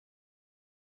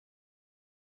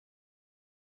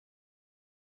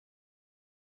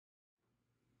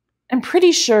I'm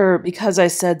pretty sure because I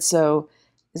said so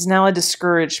is now a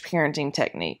discouraged parenting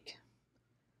technique.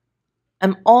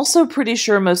 I'm also pretty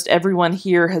sure most everyone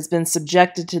here has been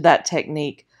subjected to that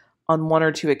technique on one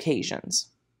or two occasions,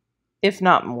 if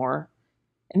not more,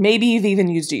 and maybe you've even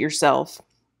used it yourself.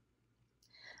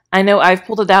 I know I've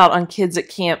pulled it out on kids at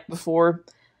camp before,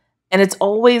 and it's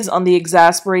always on the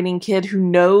exasperating kid who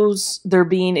knows they're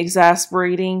being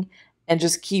exasperating and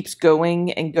just keeps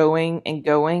going and going and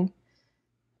going.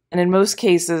 And in most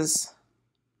cases,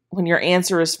 when your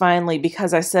answer is finally,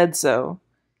 because I said so,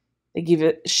 they give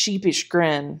a sheepish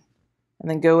grin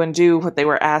and then go and do what they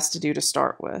were asked to do to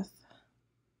start with.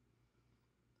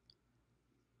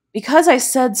 Because I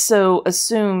said so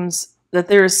assumes that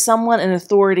there is someone in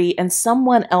authority and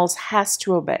someone else has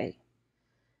to obey.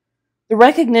 The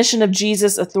recognition of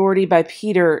Jesus' authority by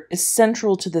Peter is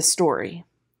central to this story.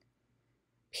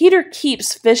 Peter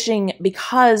keeps fishing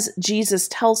because Jesus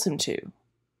tells him to.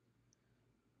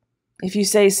 If you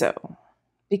say so,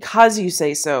 because you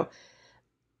say so,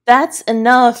 that's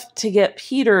enough to get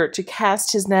Peter to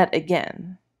cast his net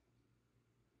again.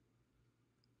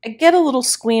 I get a little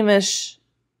squeamish,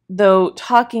 though,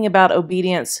 talking about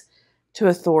obedience to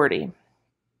authority.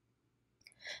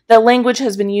 That language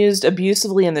has been used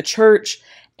abusively in the church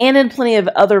and in plenty of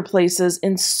other places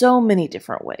in so many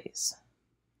different ways.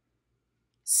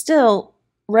 Still,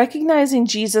 recognizing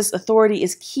Jesus' authority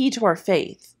is key to our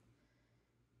faith.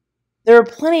 There are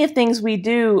plenty of things we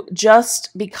do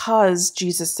just because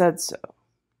Jesus said so.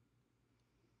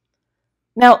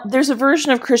 Now, there's a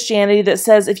version of Christianity that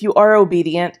says if you are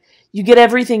obedient, you get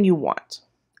everything you want.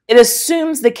 It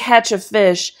assumes the catch of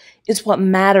fish is what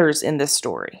matters in this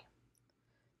story.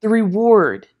 The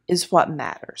reward is what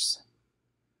matters.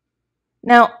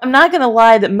 Now, I'm not going to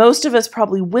lie that most of us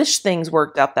probably wish things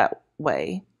worked out that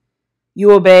way.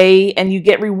 You obey and you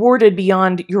get rewarded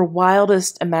beyond your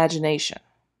wildest imagination.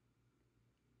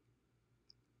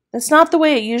 That's not the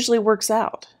way it usually works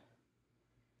out.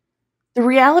 The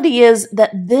reality is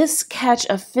that this catch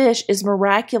of fish is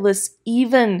miraculous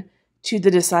even to the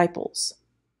disciples.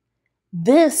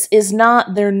 This is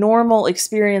not their normal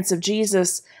experience of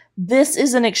Jesus. This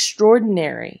is an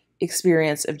extraordinary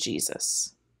experience of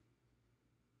Jesus.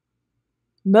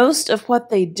 Most of what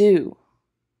they do,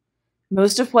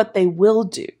 most of what they will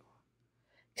do,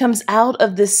 comes out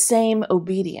of this same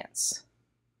obedience.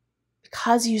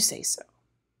 Because you say so.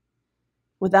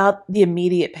 Without the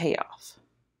immediate payoff.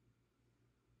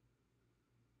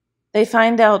 They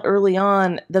find out early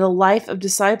on that a life of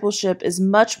discipleship is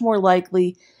much more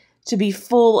likely to be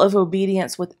full of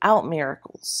obedience without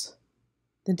miracles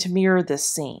than to mirror this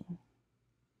scene.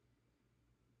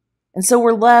 And so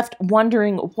we're left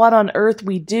wondering what on earth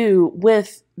we do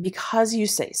with because you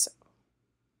say so.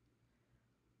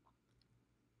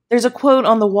 There's a quote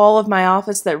on the wall of my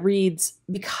office that reads,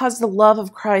 "Because the love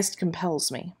of Christ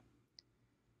compels me."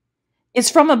 It's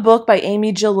from a book by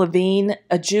Amy Jill Levine,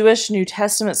 a Jewish New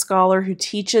Testament scholar who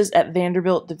teaches at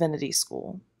Vanderbilt Divinity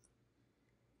School.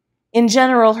 In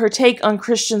general, her take on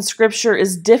Christian scripture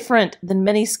is different than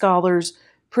many scholars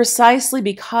precisely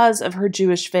because of her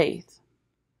Jewish faith.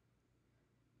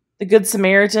 The Good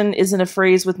Samaritan isn't a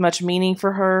phrase with much meaning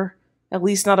for her, at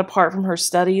least not apart from her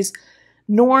studies,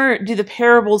 nor do the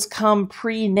parables come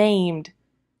pre-named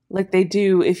like they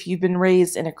do if you've been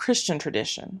raised in a Christian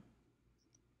tradition.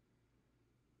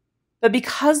 But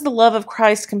because the love of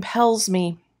Christ compels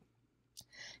me,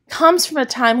 comes from a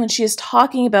time when she is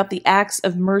talking about the acts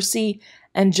of mercy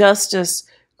and justice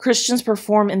Christians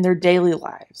perform in their daily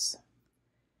lives.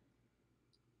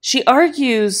 She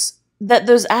argues that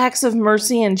those acts of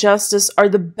mercy and justice are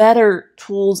the better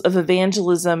tools of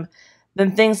evangelism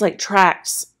than things like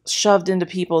tracts shoved into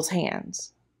people's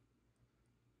hands.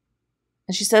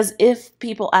 And she says, if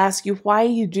people ask you why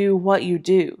you do what you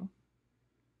do,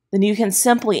 then you can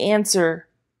simply answer,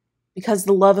 because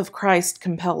the love of Christ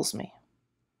compels me.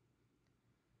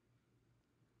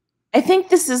 I think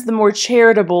this is the more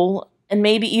charitable and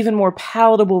maybe even more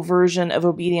palatable version of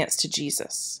obedience to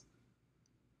Jesus.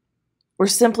 We're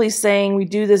simply saying we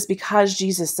do this because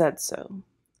Jesus said so.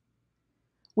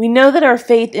 We know that our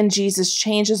faith in Jesus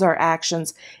changes our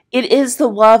actions. It is the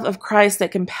love of Christ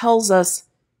that compels us,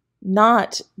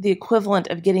 not the equivalent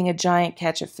of getting a giant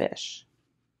catch of fish.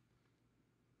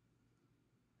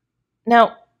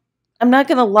 Now, I'm not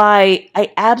going to lie,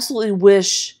 I absolutely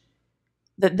wish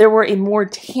that there were a more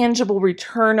tangible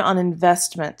return on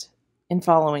investment in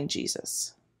following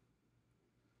Jesus.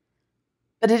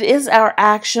 But it is our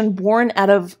action born out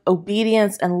of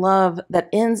obedience and love that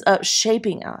ends up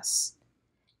shaping us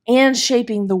and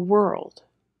shaping the world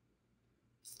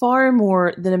far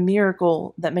more than a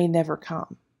miracle that may never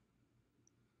come.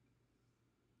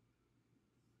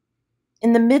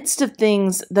 in the midst of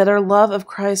things that our love of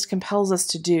Christ compels us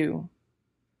to do,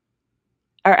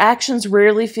 our actions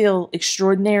rarely feel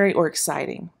extraordinary or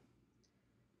exciting.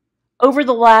 Over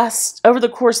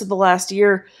the course of the last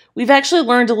year, we've actually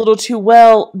learned a little too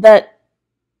well that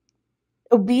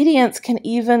obedience can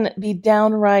even be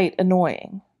downright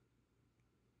annoying.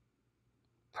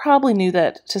 Probably knew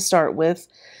that to start with,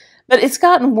 but it's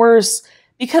gotten worse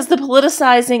because the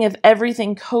politicizing of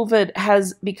everything COVID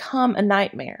has become a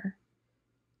nightmare,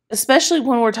 especially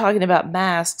when we're talking about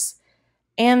masks,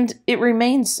 and it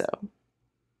remains so.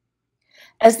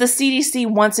 As the CDC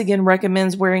once again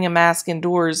recommends wearing a mask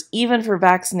indoors, even for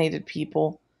vaccinated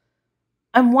people,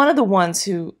 I'm one of the ones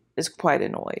who is quite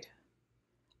annoyed.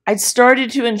 I'd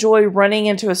started to enjoy running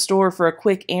into a store for a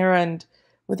quick errand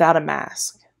without a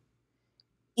mask.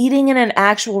 Eating in an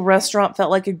actual restaurant felt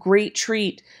like a great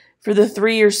treat for the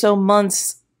 3 or so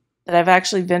months that I've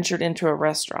actually ventured into a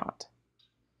restaurant.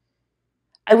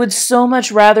 I would so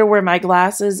much rather wear my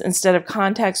glasses instead of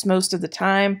contacts most of the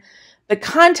time. The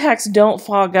contacts don't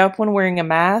fog up when wearing a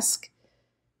mask.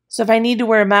 So if I need to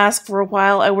wear a mask for a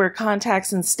while, I wear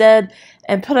contacts instead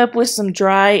and put up with some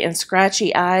dry and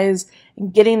scratchy eyes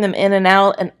and getting them in and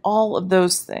out and all of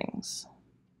those things.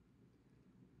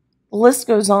 The list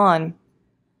goes on.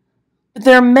 But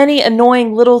there are many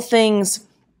annoying little things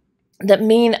that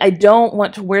mean I don't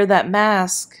want to wear that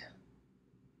mask,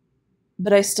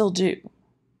 but I still do.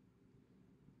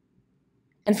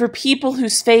 And for people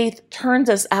whose faith turns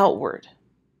us outward,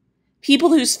 people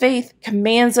whose faith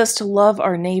commands us to love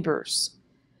our neighbors,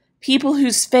 people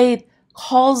whose faith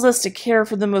calls us to care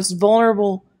for the most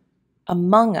vulnerable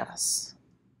among us,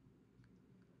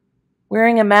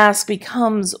 wearing a mask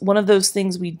becomes one of those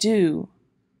things we do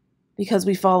because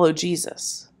we follow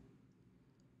Jesus.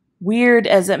 Weird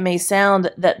as it may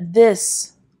sound, that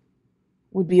this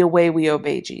would be a way we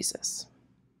obey Jesus.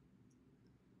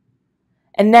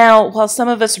 And now, while some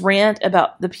of us rant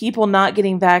about the people not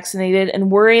getting vaccinated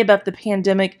and worry about the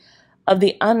pandemic of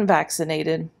the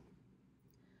unvaccinated,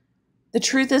 the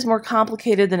truth is more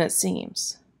complicated than it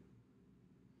seems.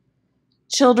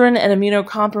 Children and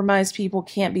immunocompromised people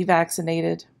can't be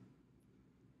vaccinated.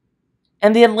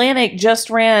 And The Atlantic just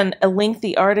ran a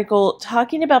lengthy article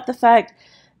talking about the fact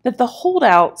that the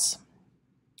holdouts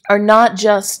are not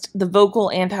just the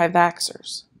vocal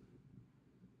anti-vaxxers.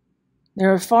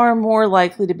 There are far more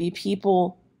likely to be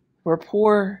people who are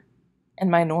poor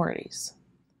and minorities.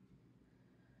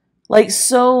 Like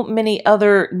so many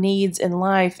other needs in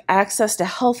life, access to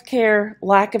healthcare,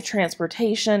 lack of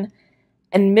transportation,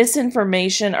 and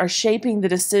misinformation are shaping the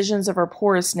decisions of our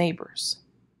poorest neighbors.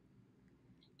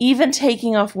 Even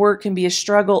taking off work can be a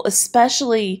struggle,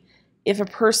 especially if a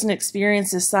person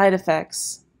experiences side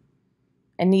effects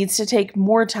and needs to take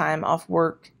more time off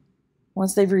work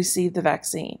once they've received the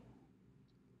vaccine.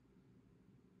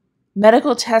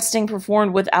 Medical testing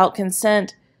performed without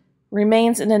consent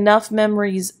remains in enough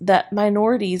memories that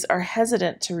minorities are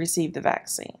hesitant to receive the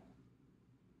vaccine.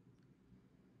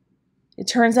 It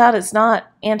turns out it's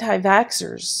not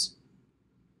anti-vaxxers.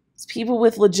 It's people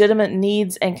with legitimate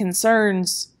needs and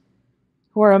concerns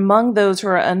who are among those who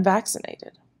are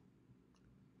unvaccinated.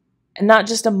 And not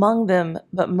just among them,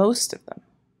 but most of them.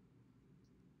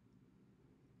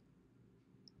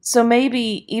 So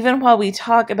maybe even while we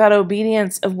talk about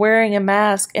obedience of wearing a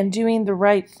mask and doing the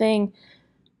right thing,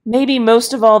 maybe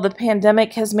most of all the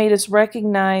pandemic has made us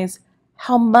recognize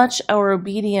how much our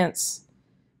obedience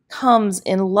comes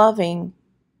in loving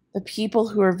the people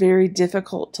who are very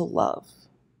difficult to love.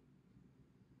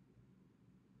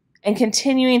 And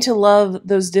continuing to love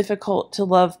those difficult to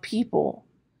love people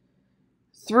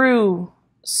through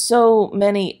so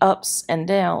many ups and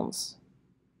downs,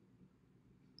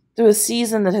 through a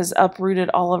season that has uprooted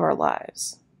all of our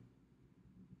lives.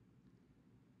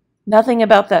 Nothing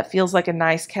about that feels like a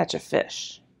nice catch of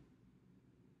fish.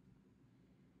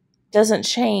 Doesn't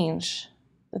change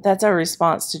that that's our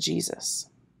response to Jesus.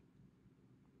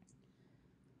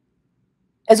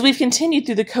 As we've continued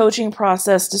through the coaching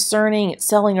process, discerning,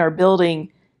 selling our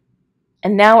building,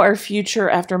 and now our future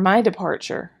after my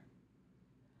departure,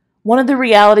 one of the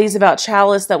realities about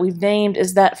Chalice that we've named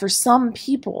is that for some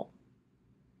people,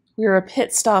 we are a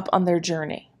pit stop on their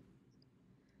journey.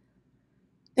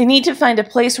 They need to find a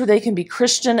place where they can be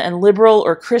Christian and liberal,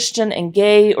 or Christian and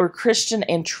gay, or Christian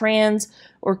and trans,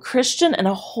 or Christian and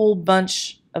a whole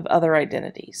bunch of other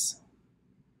identities.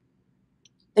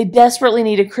 They desperately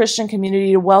need a Christian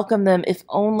community to welcome them, if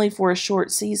only for a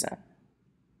short season.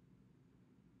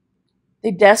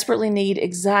 They desperately need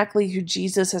exactly who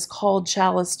Jesus has called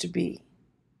Chalice to be.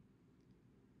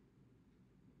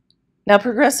 Now,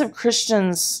 progressive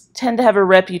Christians tend to have a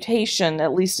reputation,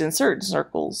 at least in certain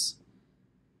circles,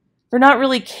 for not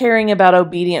really caring about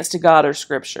obedience to God or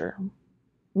Scripture,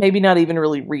 maybe not even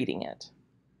really reading it.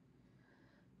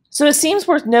 So it seems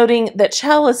worth noting that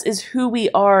Chalice is who we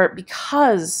are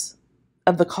because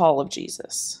of the call of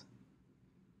Jesus.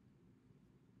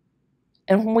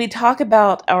 And when we talk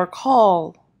about our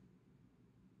call,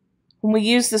 when we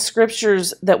use the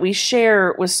scriptures that we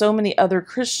share with so many other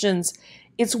Christians,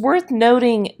 it's worth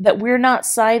noting that we're not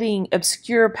citing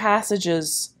obscure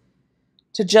passages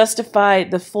to justify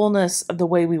the fullness of the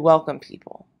way we welcome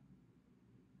people.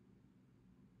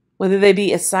 Whether they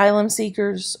be asylum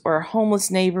seekers or our homeless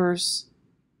neighbors,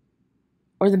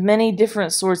 or the many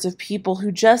different sorts of people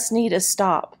who just need a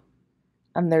stop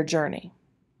on their journey.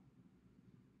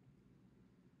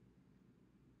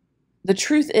 The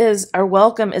truth is, our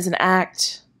welcome is an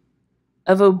act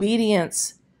of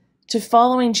obedience to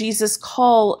following Jesus'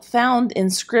 call found in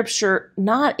Scripture,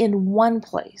 not in one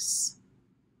place,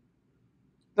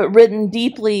 but written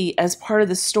deeply as part of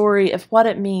the story of what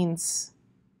it means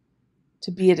to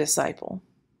be a disciple.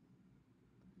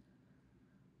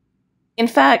 In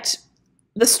fact,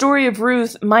 the story of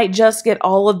Ruth might just get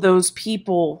all of those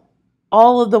people,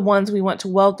 all of the ones we want to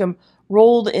welcome,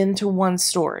 rolled into one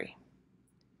story.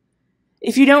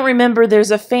 If you don't remember,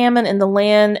 there's a famine in the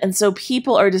land, and so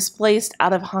people are displaced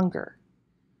out of hunger.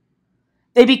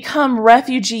 They become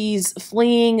refugees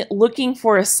fleeing, looking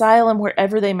for asylum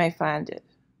wherever they may find it.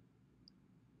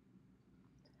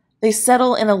 They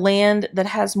settle in a land that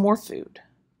has more food,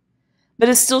 but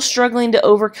is still struggling to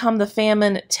overcome the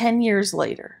famine 10 years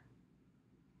later.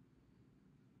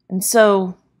 And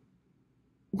so,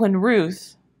 when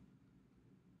Ruth,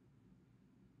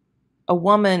 a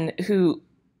woman who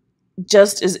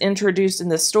just is introduced in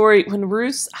this story, when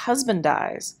Ruth's husband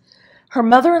dies, her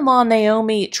mother-in-law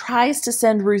Naomi tries to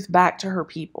send Ruth back to her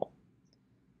people.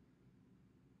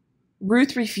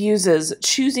 Ruth refuses,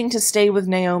 choosing to stay with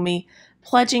Naomi,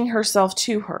 pledging herself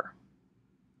to her.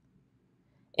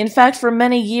 In fact, for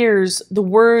many years, the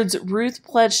words Ruth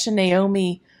pledged to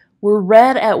Naomi were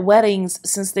read at weddings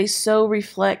since they so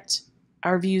reflect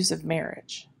our views of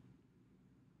marriage.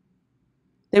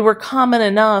 They were common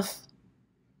enough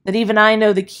that even I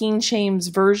know the King James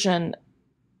version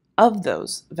of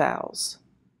those vows.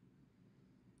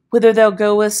 Whither thou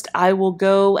goest, I will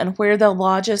go, and where thou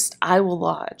lodgest, I will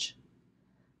lodge.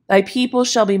 Thy people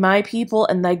shall be my people,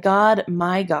 and thy God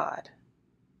my God.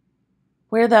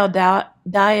 Where thou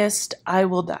diest, I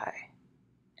will die,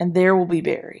 and there will be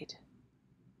buried.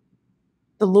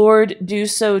 The Lord do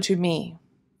so to me,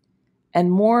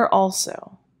 and more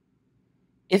also,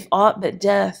 if aught but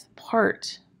death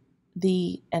part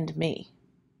thee and me.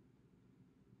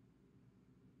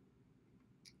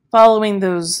 Following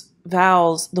those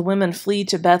vows, the women flee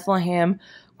to Bethlehem,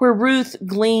 where Ruth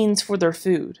gleans for their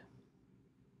food.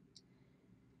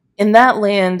 In that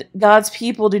land, God's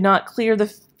people do not clear the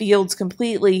fields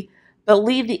completely, but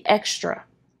leave the extra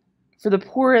for the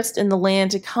poorest in the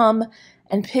land to come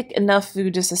and pick enough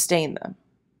food to sustain them.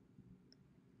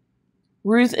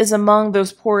 Ruth is among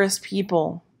those poorest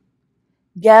people,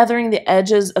 gathering the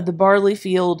edges of the barley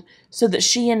field so that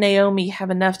she and Naomi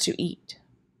have enough to eat.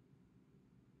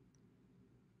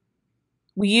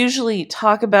 We usually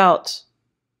talk about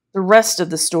the rest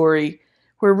of the story,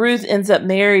 where Ruth ends up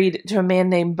married to a man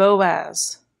named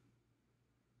Boaz.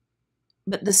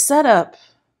 But the setup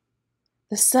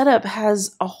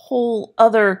has a whole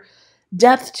other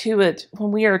depth to it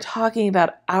when we are talking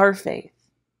about our faith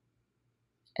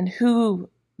and who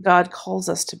God calls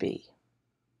us to be.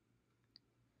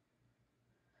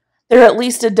 There are at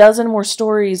least a dozen more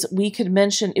stories we could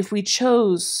mention if we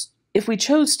chose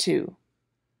to,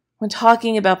 when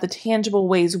talking about the tangible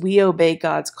ways we obey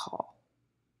God's call.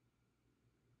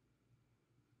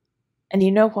 And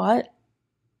you know what?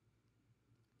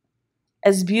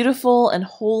 As beautiful and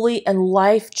holy and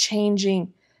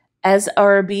life-changing as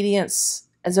our obedience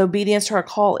to our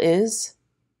call is,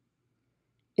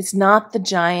 it's not the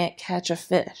giant catch a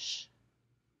fish.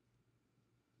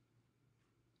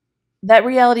 That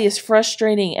reality is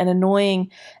frustrating and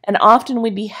annoying, and often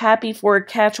we'd be happy for a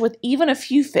catch with even a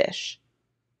few fish,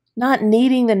 not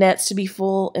needing the nets to be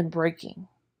full and breaking.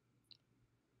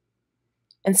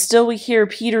 And still we hear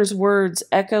Peter's words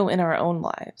echo in our own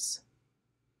lives.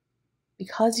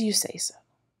 Because you say so.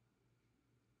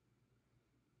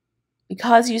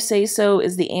 Because you say so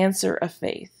is the answer of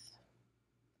faith.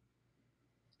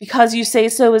 Because you say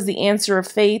so is the answer of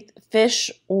faith, fish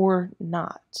or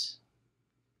not.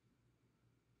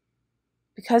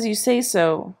 Because you say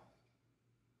so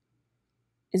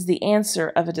is the answer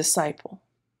of a disciple.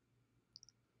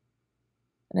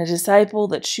 and a disciple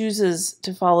that chooses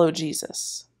to follow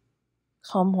Jesus,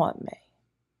 come what may.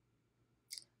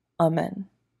 Amen.